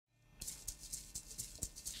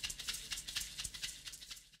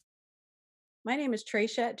My name is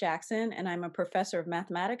Trachette Jackson, and I'm a professor of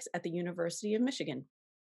mathematics at the University of Michigan.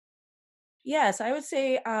 Yes, I would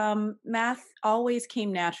say math always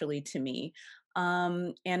came naturally to me.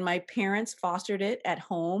 And my parents fostered it at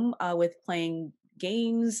home with playing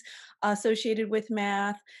games associated with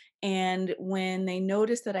math. And when they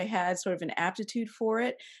noticed that I had sort of an aptitude for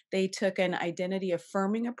it, they took an identity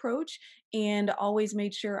affirming approach and always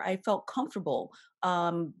made sure I felt comfortable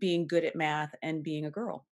being good at math and being a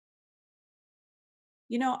girl.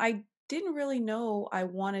 I didn't really know I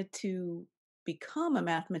wanted to become a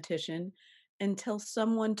mathematician until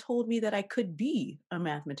someone told me that I could be a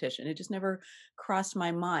mathematician. It just never crossed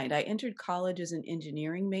my mind. I entered college as an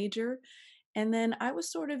engineering major, and then I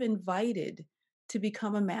was sort of invited to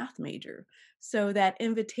become a math major. So that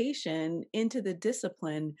invitation into the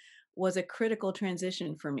discipline was a critical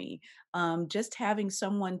transition for me. Just having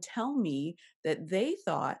someone tell me that they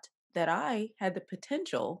thought that I had the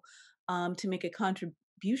potential to make a contribution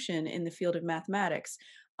in the field of mathematics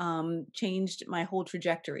changed my whole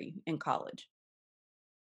trajectory in college.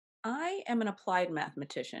 I am an applied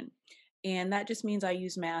mathematician, and that just means I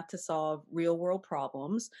use math to solve real world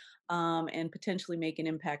problems and potentially make an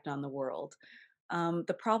impact on the world.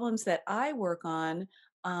 The problems that I work on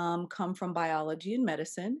come from biology and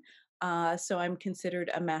medicine, so I'm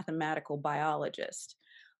considered a mathematical biologist.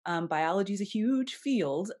 Biology is a huge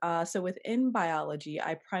field, so within biology,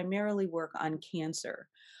 I primarily work on cancer.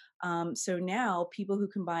 So now people who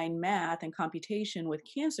combine math and computation with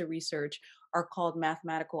cancer research are called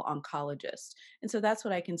mathematical oncologists. And so that's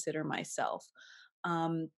what I consider myself.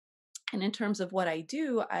 Um, and in terms of what I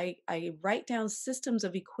do, I write down systems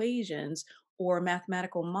of equations or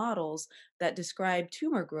mathematical models that describe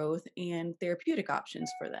tumor growth and therapeutic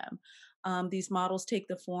options for them. These models take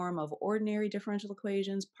the form of ordinary differential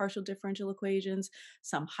equations, partial differential equations,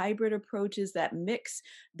 some hybrid approaches that mix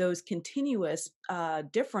those continuous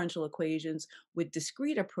differential equations with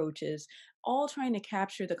discrete approaches, all trying to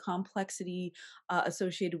capture the complexity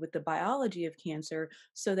associated with the biology of cancer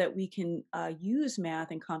so that we can use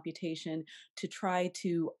math and computation to try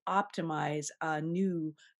to optimize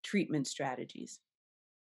new treatment strategies?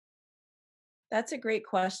 That's a great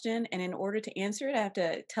question. And in order to answer it, I have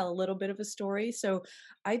to tell a little bit of a story. So,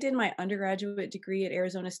 I did my undergraduate degree at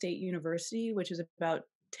Arizona State University, which is about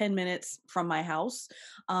 10 minutes from my house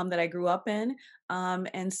that I grew up in.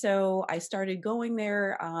 And so I started going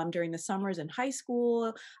there during the summers in high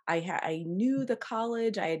school. I knew the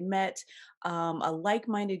college. I had met a like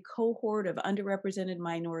minded cohort of underrepresented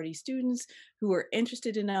minority students who were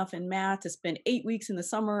interested enough in math to spend 8 weeks in the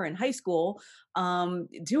summer in high school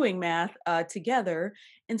doing math together.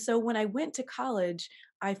 And so when I went to college,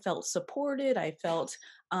 I felt supported. I felt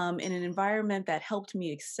in an environment that helped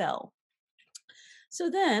me excel. So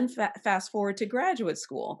then, fast forward to graduate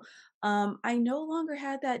school. I no longer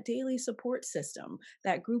had that daily support system,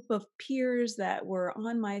 that group of peers that were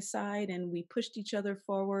on my side and we pushed each other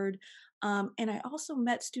forward. And I also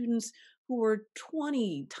met students who were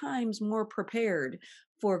 20 times more prepared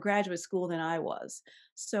for graduate school than I was.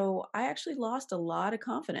 So I actually lost a lot of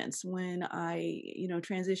confidence when I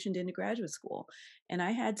transitioned into graduate school, and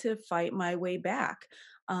I had to fight my way back.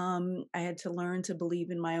 I had to learn to believe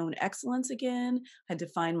in my own excellence again, had to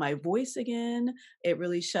find my voice again. It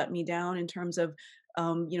really shut me down in terms of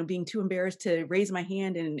being too embarrassed to raise my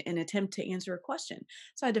hand and attempt to answer a question.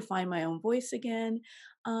 So I had to find my own voice again.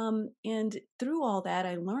 And through all that,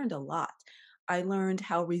 I learned a lot. I learned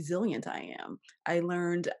how resilient I am. I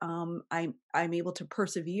learned I'm able to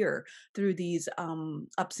persevere through these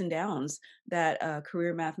ups and downs that a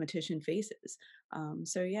career mathematician faces.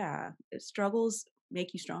 So yeah, struggles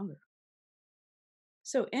make you stronger.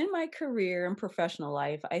 So, in my career and professional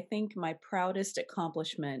life, I think my proudest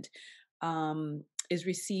accomplishment is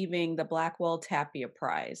receiving the Blackwell Tapia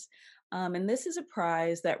Prize. And this is a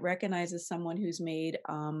prize that recognizes someone who's made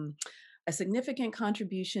a significant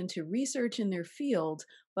contribution to research in their field,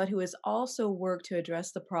 but who has also worked to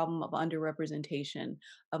address the problem of underrepresentation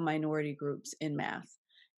of minority groups in math.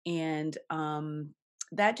 And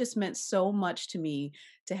that just meant so much to me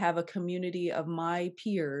to have a community of my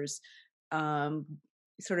peers um,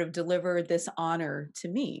 sort of deliver this honor to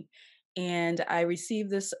me. And I received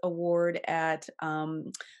this award at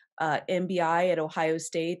MBI at Ohio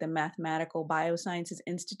State, the Mathematical Biosciences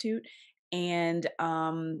Institute. And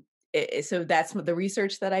so that's the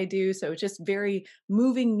research that I do. So it's just very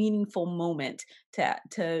moving, meaningful moment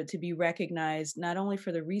to be recognized not only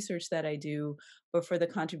for the research that I do, but for the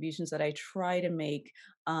contributions that I try to make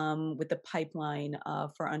with the pipeline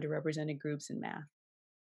for underrepresented groups in math.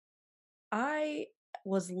 I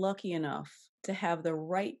was lucky enough to have the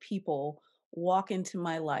right people walk into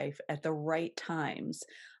my life at the right times,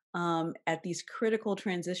 at these critical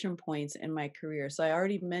transition points in my career. So I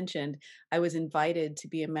already mentioned I was invited to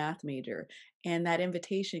be a math major, and that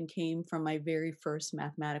invitation came from my very first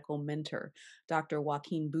mathematical mentor, Dr.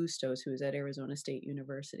 Joaquin Bustos, who is at Arizona State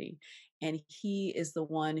University. And he is the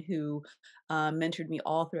one who mentored me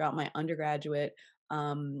all throughout my undergraduate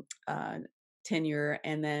um, uh, tenure,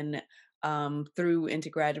 and then through into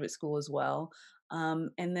graduate school as well.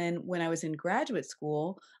 And then when I was in graduate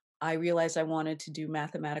school, I realized I wanted to do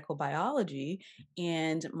mathematical biology,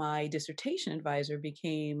 and my dissertation advisor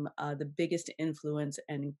became the biggest influence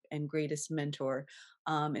and greatest mentor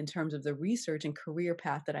in terms of the research and career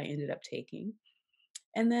path that I ended up taking.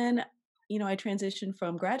 And then, I transitioned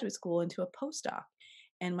from graduate school into a postdoc.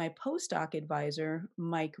 And my postdoc advisor,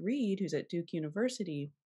 Mike Reed, who's at Duke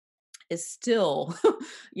University, is still,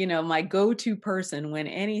 my go-to person when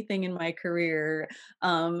anything in my career,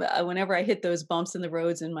 whenever I hit those bumps in the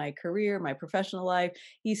roads in my career, my professional life,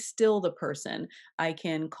 he's still the person I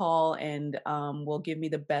can call and will give me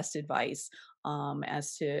the best advice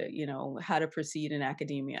as to, how to proceed in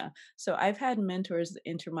academia. So I've had mentors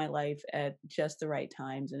enter my life at just the right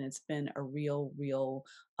times, and it's been a real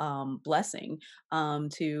blessing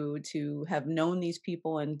to have known these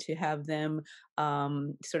people and to have them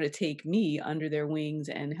sort of take me under their wings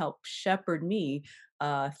and help shepherd me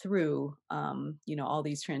through, all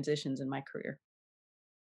these transitions in my career.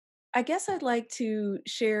 I guess I'd like to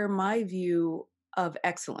share my view of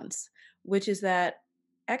excellence, which is that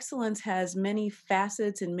excellence has many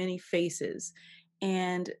facets and many faces.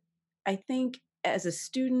 And I think as a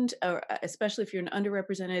student, or especially if you're an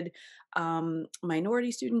underrepresented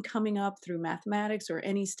minority student coming up through mathematics or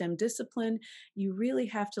any STEM discipline, you really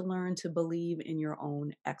have to learn to believe in your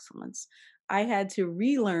own excellence. I had to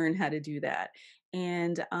relearn how to do that.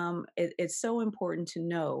 And it's so important to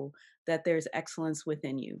know that there's excellence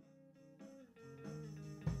within you.